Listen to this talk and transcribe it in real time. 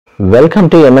Welcome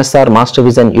to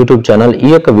Msrmastersvision YouTube channel. ఈ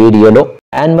యొక్క వీడియోలో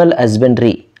యానిమల్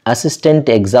హస్బెండరీ అసిస్టెంట్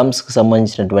ఎగ్జామ్స్ కి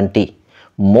సంబంధించినటువంటి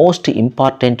మోస్ట్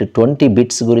ఇంపార్టెంట్ 20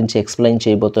 బిట్స్ గురించి ఎక్స్ప్లెయిన్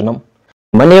చేయబోతున్నాం.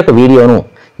 మన యొక్క వీడియోను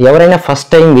ఎవరైనా ఫస్ట్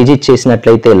టైం విజిట్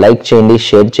చేసినట్లయితే లైక్ చేయండి,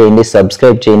 షేర్ చేయండి,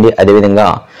 సబ్స్క్రైబ్ చేయండి. అదేవిధంగా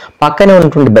పక్కనే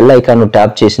ఉన్నటువంటి బెల్ ఐకాన్ను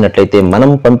ట్యాప్ చేసినట్లయితే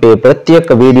మనం పంపే ప్రతి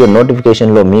ఒక్క వీడియో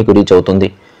నోటిఫికేషన్లో మీకు రీచ్ అవుతుంది.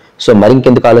 సో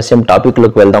మరింకెందుకు ఆలస్యం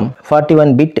టాపిక్లోకి వెళ్దాం.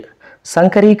 41 బిట్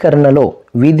సంకరీకరణలో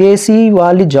విదేశీ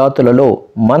వాలి జాతులలో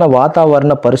మన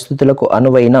వాతావరణ పరిస్థితులకు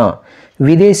అనువైన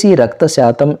విదేశీ రక్త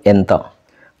శాతం ఎంత?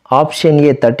 Option A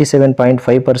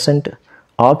 37.5%,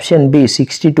 option B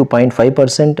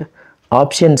 62.5%,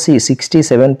 option C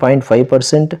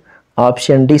 67.5%,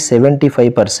 option D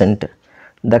 75%.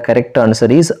 The correct answer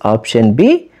is option B,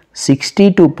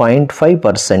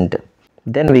 62.5%.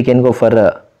 Then we can go for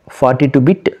 42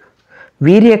 bit.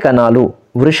 వీర్య కణాలు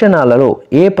వృషణాలలో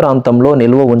ఏ ప్రాంతంలో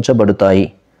నిల్వ ఉంచబడతాయి?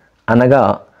 అనగా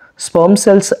స్పర్మ్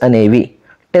సెల్స్ అనేవి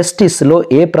టెస్టిస్లో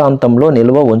ఏ ప్రాంతంలో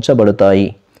నిల్వ ఉంచబడతాయి?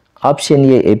 Option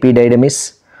A epididymis,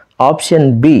 option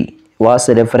B was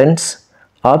reference,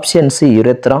 option C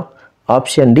urethra,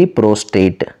 option D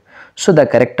prostate. So the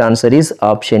correct answer is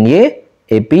option A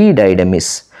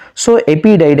epididymis. So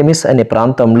epididymis అనే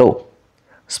ప్రాంతంలో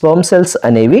స్పర్మ్ సెల్స్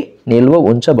అనేవి నిల్వ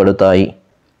ఉంచబడతాయి.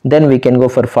 Then we can go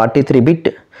for 43 bit.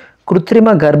 కృత్రిమ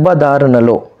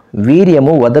గర్భధారణలో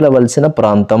వీర్యము వదలవలసిన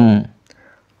ప్రాంతం.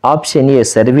 Option A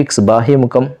cervix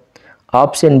బాహ్యముఖం,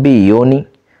 option B యోని,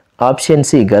 option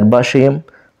C గర్భాశయం,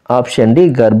 option D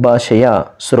గర్భాశయ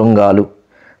శృంగాలు.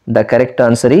 The correct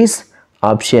answer is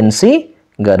option C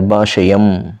గర్భాశయం.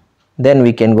 Then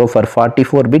we can go for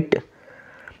 44 bit.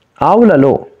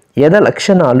 ఆవులలో యథ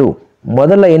లక్షణాలు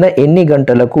మొదలైన ఎన్ని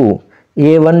గంటలకు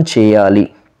A1 చేయాలి?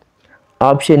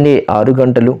 ఆప్షన్ ఏ 6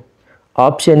 గంటలు,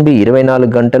 ఆప్షన్ బి 24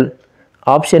 గంటలు,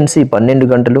 ఆప్షన్ సి 12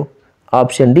 గంటలు,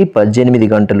 ఆప్షన్ డి 18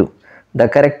 గంటలు. The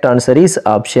correct answer is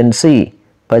option C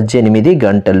 18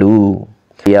 గంటలు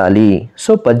చేయాలి.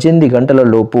 సో 18 గంటల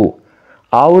లోపు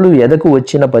ఆవులు ఎదకు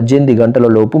వచ్చిన 18 గంటల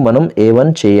లోపు మనం A1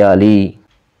 చేయాలి.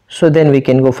 So then we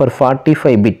can go for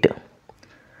 45 bit.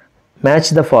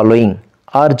 Match the following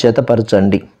are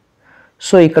జతపరచండి.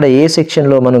 So ఇక్కడ ఏ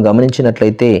సెక్షన్లో మనం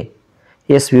గమనించినట్లయితే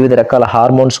ఎస్ వివిధ రకాల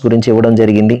హార్మోన్స్ గురించి ఇవ్వడం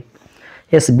జరిగింది.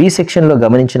 ఎస్ బి సెక్షన్లో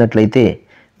గమనించినట్లయితే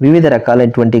వివిధ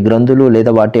రకాలైనటువంటి గ్రంథులు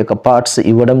లేదా వాటి యొక్క పార్ట్స్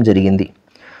ఇవ్వడం జరిగింది.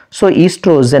 So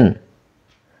oestrogen,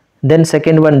 then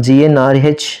second one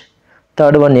GnRH,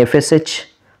 third one FSH,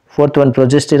 fourth one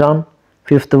progesterone,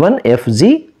 fifth one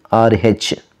FGRH.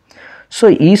 So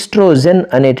oestrogen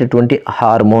అనేటటువంటి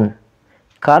హార్మోన్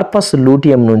కార్పస్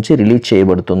లూటియం నుంచి రిలీజ్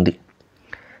చేయబడుతుంది.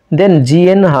 దెన్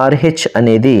GnRH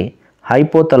అనేది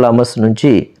హైపోథలామస్ నుంచి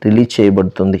రిలీజ్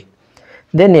చేయబడుతుంది.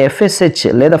 దెన్ FSH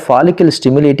లేదా ఫాలికల్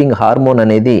స్టిమ్యులేటింగ్ హార్మోన్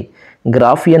అనేది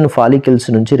గ్రాఫియన్ ఫాలికల్స్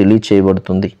నుంచి release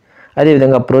చేయబడుతుంది.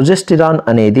 అదేవిధంగా ప్రొజెస్టెరాన్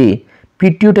అనేది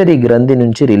పిట్యూటరీ గ్రంథి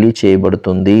నుంచి రిలీజ్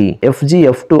చేయబడుతుంది.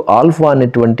 FGF2 ఆల్ఫా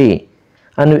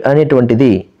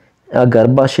అనేటువంటిది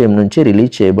గర్భాశయం నుంచి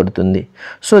రిలీజ్ చేయబడుతుంది.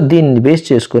 సో దీన్ని బేస్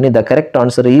చేసుకొని the correct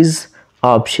answer is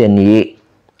option A,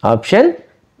 option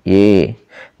A.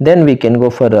 Then we can go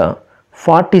for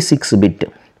 46 bit.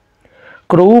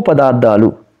 క్రొవ్వు పదార్థాలు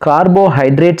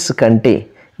కార్బోహైడ్రేట్స్ కంటే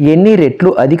ఎన్ని రెట్లు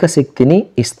అధిక శక్తిని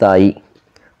ఇస్తాయి?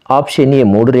 ఆప్షన్ ఏ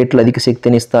 3 రెట్లు అధిక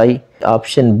శక్తిని ఇస్తాయి,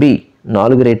 ఆప్షన్ బి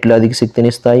 4 రెట్లు అధిక శక్తిని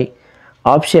ఇస్తాయి,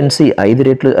 ఆప్షన్ సి 5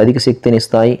 రెట్లు అధిక శక్తిని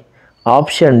ఇస్తాయి,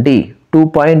 ఆప్షన్ డి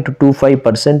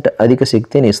 2.25% అధిక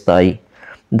శక్తిని ఇస్తాయి.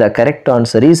 The correct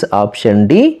answer is option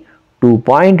D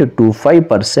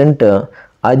 2.25%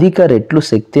 అధిక రెట్లు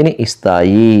శక్తిని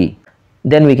ఇస్తాయి.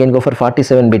 Then we can go for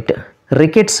 47 bit.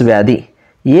 Rickets వ్యాధి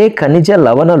ఏ ఖనిజ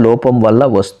లవణ లోపం వల్ల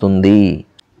వస్తుంది?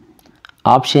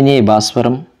 ఆప్షన్ ఏ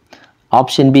భాస్వరం,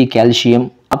 option B calcium,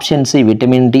 option C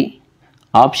vitamin D,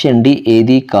 option D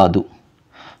ఏది కాదు.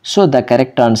 So the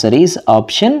correct answer is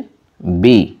option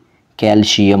B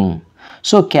calcium.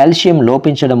 So calcium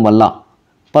లోపించడం వల్ల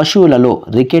పశువులలో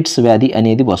రికెట్స్ వ్యాధి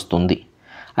అనేది వస్తుంది.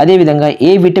 అదేవిధంగా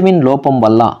ఏ విటమిన్ లోపం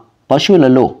వల్ల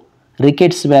పశువులలో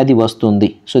రికెట్స్ వ్యాధి వస్తుంది?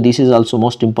 So this is also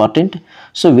most important.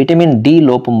 So vitamin D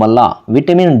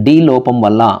లోపం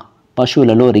వల్ల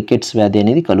పశువులలో రికెట్స్ వ్యాధి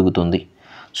అనేది కలుగుతుంది.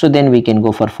 So then we can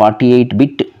go for 48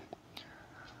 bit.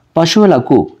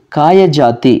 పశువులకు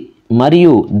కాయజాతి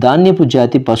మరియు ధాన్యపు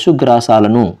జాతి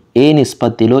పశుగ్రాసాలను ఏ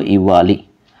నిష్పత్తిలో ఇవ్వాలి?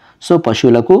 సో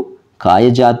పశువులకు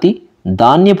కాయజాతి,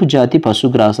 ధాన్యపు జాతి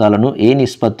పశుగ్రాసాలను ఏ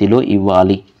నిష్పత్తిలో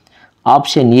ఇవ్వాలి?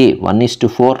 Option A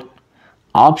 1:4,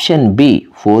 option B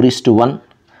 4:1,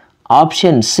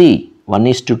 option C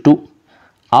 1:2,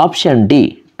 option D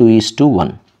 2:1.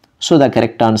 So the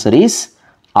correct answer is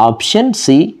option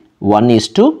C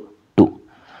 1:2.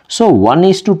 So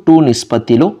 1:2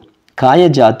 నిష్పత్తిలో కాయ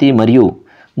జాతి మరియు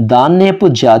ధాన్యపు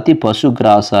జాతి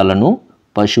పశుగ్రాసాలను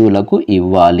పశువులకు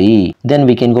ఇవ్వాలి. Then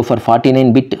we can go for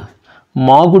 49 bit.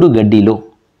 మాగుడు గడ్డిలో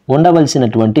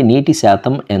ఉండవలసినటువంటి నీటి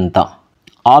శాతం ఎంత?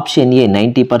 Option A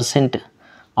 90%,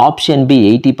 option B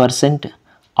 80%,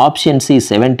 option C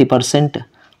 70%,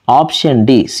 option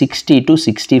D 60 to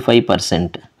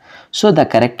 65%. So the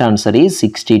correct answer is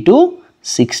 60 to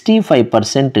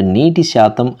 65% నీటి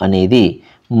శాతం అనేది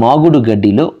మాగుడు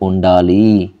గడ్డిలో ఉండాలి.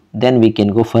 Then we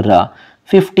can go for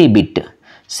 50 bit.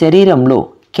 శరీరంలో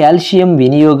కాల్షియం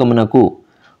వినియోగమునకు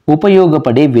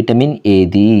ఉపయోగపడే విటమిన్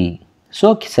ఏది? సో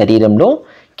శరీరంలో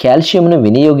కాల్షియంను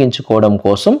వినియోగించుకోవడం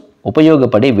కోసం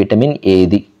ఉపయోగపడే విటమిన్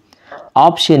ఏది?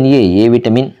 Option A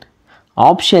vitamin,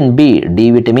 option B D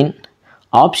vitamin,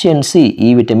 option C ఈ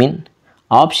vitamin,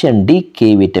 option D K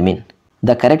vitamin.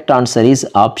 The correct answer is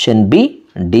option B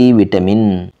D vitamin.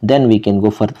 Then we can go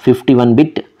for 51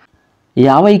 bit.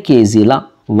 50 కేజీల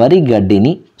వరి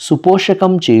గడ్డిని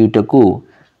సుపోషకం చేయుటకు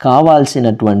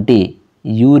కావాల్సినటువంటి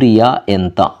యూరియా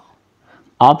ఎంత?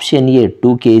 Option A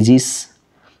 2 kgs,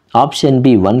 option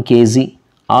B 1 kg,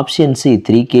 option C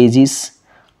 3 kgs,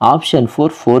 option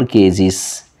 4 kgs.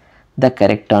 The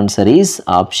correct answer is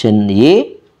option A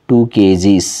 2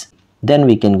 kgs. Then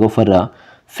we can go for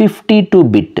 52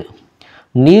 bit.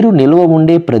 నీరు నిల్వ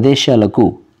ఉండే ప్రదేశాలకు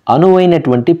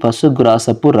అనువైనటువంటి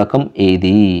పశుగ్రాసపు రకం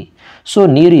ఏది? సో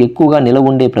నీరు ఎక్కువగా నిల్వ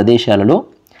ఉండే ప్రదేశాలలో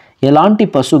ఎలాంటి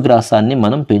పశుగ్రాసాన్ని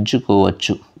మనం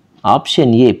పెంచుకోవచ్చు?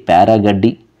 ఆప్షన్ ఏ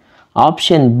పారాగడ్డి,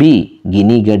 ఆప్షన్ బి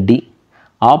గిని గడ్డి,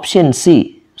 option C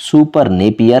super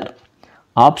Napier,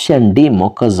 option D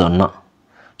మొక్కజొన్న.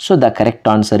 So the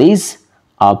correct answer is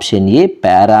option A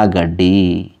పారాగడ్డి.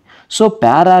 So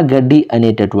పారాగడ్డి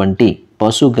అనేటటువంటి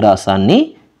పశుగ్రాసాన్ని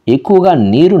ఎక్కువగా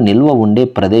నీరు నిల్వ ఉండే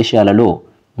ప్రదేశాలలో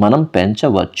మనం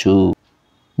పెంచవచ్చు.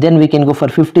 Then we can go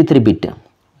for 53 bit.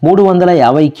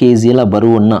 350 కేజీల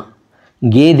బరువున్న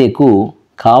గేదెకు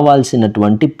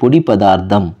కావాల్సినటువంటి పొడి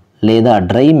పదార్థం లేదా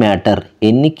డ్రై మ్యాటర్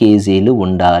ఎన్ని కేజీలు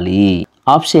ఉండాలి?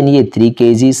 Option A 3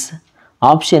 kgs,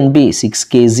 option B 6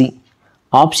 kg,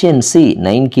 option C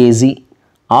 9 kg,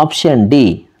 option D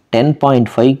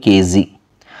 10.5 kg.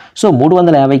 So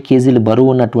 350 కేజీలు బరువు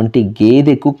ఉన్నటువంటి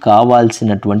గేదెకు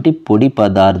కావాల్సినటువంటి పొడి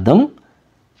పదార్థం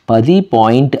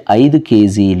 10.5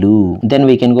 కేజీలు. Then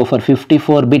we can go for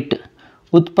 54 bit.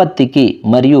 ఉత్పత్తికి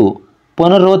మరియు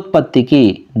పునరుత్పత్తికి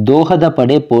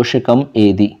దోహదపడే పోషకం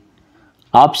ఏది?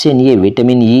 Option A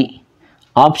vitamin E,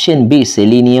 option B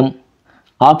selenium,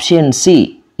 option C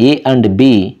A and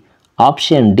B,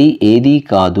 option D ఏది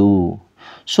కాదు.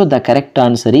 So the correct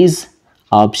answer is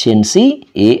option C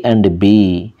A and B.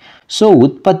 So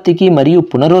ఉత్పత్తికి మరియు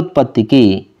పునరుత్పత్తికి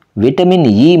vitamin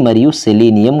E మరియు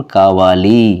సెలీనియం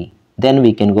కావాలి. Then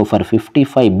we can go for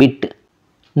 55 bit.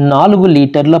 4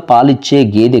 లీటర్ల పాలిచ్చే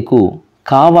గేదెకు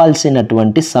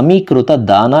కావాల్సినటువంటి సమీకృత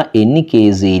దానా ఎన్ని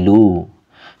కేజీలు?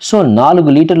 సో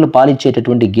 4 లీటర్లు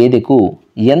పాలిచ్చేటటువంటి గేదెకు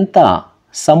ఎంత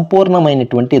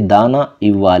సంపూర్ణమైనటువంటి దానా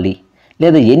ఇవ్వాలి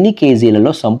లేదా ఎన్ని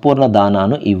కేజీలలో సంపూర్ణ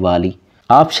దానాను ఇవ్వాలి?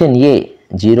 Option A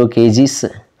 0 kgs,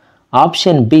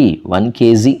 option B 1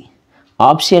 kg,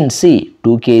 option C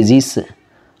 2 kgs,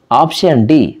 option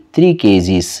D 3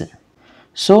 kgs.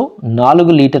 So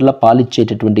 4 లీటర్ల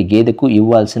పాలిచ్చేటటువంటి గేదెకు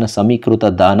ఇవ్వాల్సిన సమీకృత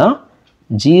దానా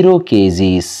 0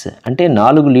 kgs. అంటే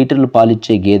 4 లీటర్లు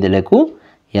పాలిచ్చే గేదెలకు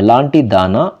ఎలాంటి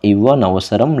దానా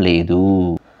ఇవ్వనవసరం లేదు.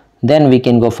 Then we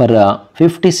can go for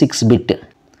 56 bit.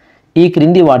 ఈ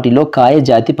క్రింది వాటిలో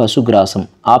కాయజాతి పశుగ్రాసం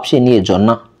ఆప్షన్ ఏ జొన్న,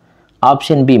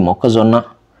 ఆప్షన్ బి మొక్కజొన్న,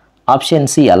 ఆప్షన్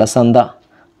సి అలసంద,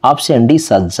 ఆప్షన్ డి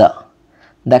సజ్జ.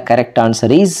 The correct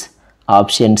answer is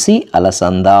option C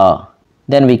అలసంద.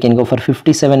 Then we can go for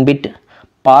 57 bit.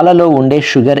 పాలలో ఉండే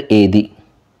షుగర్ ఏది?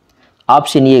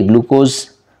 Option A glucose,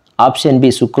 option B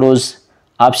sucrose,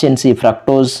 option C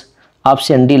fructose,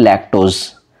 option D lactose.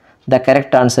 The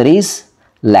correct answer is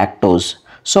lactose.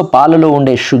 So పాలలో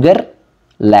ఉండే sugar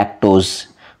lactose.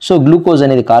 So glucose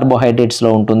అనేది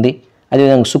కార్బోహైడ్రేట్స్లో ఉంటుంది,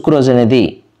 అదేవిధంగా sucrose అనేది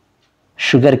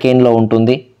షుగర్ కేన్లో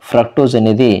ఉంటుంది, ఫ్రక్టోజ్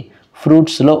అనేది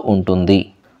ఫ్రూట్స్లో ఉంటుంది.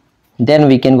 Then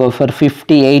we can go for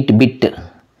 58 bit.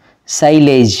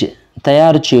 Silage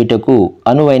తయారు చేయుటకు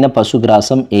అనువైన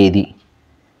పశుగ్రాసం ఏది?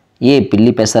 ఏ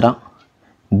పిల్లి పెసర,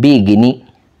 బి గిని,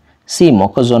 సి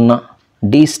మొక్కజొన్న,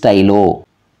 D స్టైలో.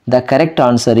 The correct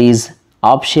answer is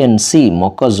option C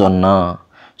మొక్కజొన్న.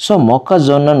 సో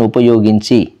మొక్కజొన్నను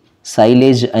ఉపయోగించి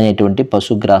సైలేజ్ అనేటువంటి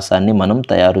పశుగ్రాసాన్ని మనం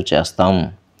తయారు చేస్తాం.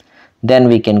 Then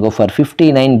we can go for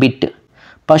 59 bit.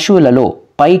 పశువులలో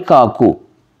పైకాకు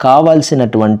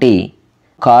కావాల్సినటువంటి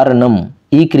కారణం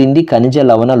ఈ క్రింది ఖనిజ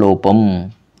లవణ లోపం.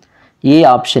 ఏ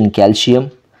ఆప్షన్ కాల్షియం,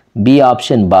 బి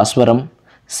ఆప్షన్ భాస్వరం,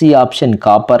 C option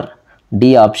copper,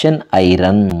 D option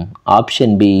iron.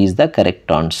 Option B is the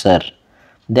correct answer.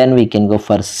 Then we can go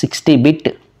for 60-bit.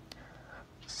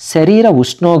 శరీర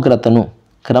ఉష్ణోగ్రతను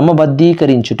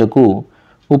క్రమబద్ధీకరించుటకు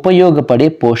ఉపయోగపడే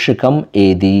పోషకం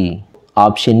ఏది?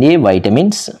 Option A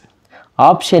vitamins,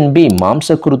 option B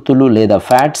మాంసకృతులు లేదా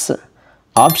ఫ్యాట్స్,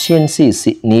 ఆప్షన్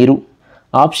సి నీరు,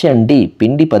 ఆప్షన్ డి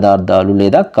పిండి పదార్థాలు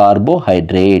లేదా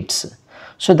carbohydrates.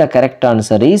 So the correct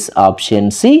answer is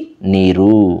option C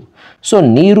నీరు. సో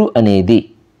నీరు అనేది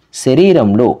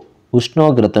శరీరంలో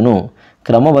ఉష్ణోగ్రతను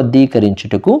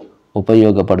క్రమబద్ధీకరించుటకు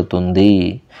ఉపయోగపడుతుంది.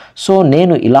 సో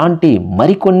నేను ఇలాంటి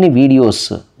మరికొన్ని వీడియోస్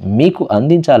మీకు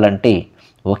అందించాలంటే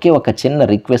ఒకే ఒక చిన్న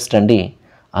రిక్వెస్ట్ అండి,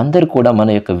 అందరూ కూడా మన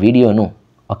యొక్క వీడియోను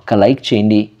ఒక్క లైక్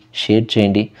చేయండి, షేర్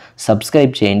చేయండి,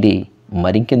 సబ్స్క్రైబ్ చేయండి.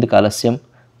 మరింకెందుకు ఆలస్యం,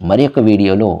 మరి ఒక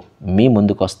వీడియోలో మీ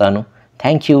ముందుకు వస్తాను.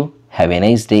 Thank you. Have a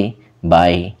nice day.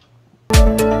 Bye.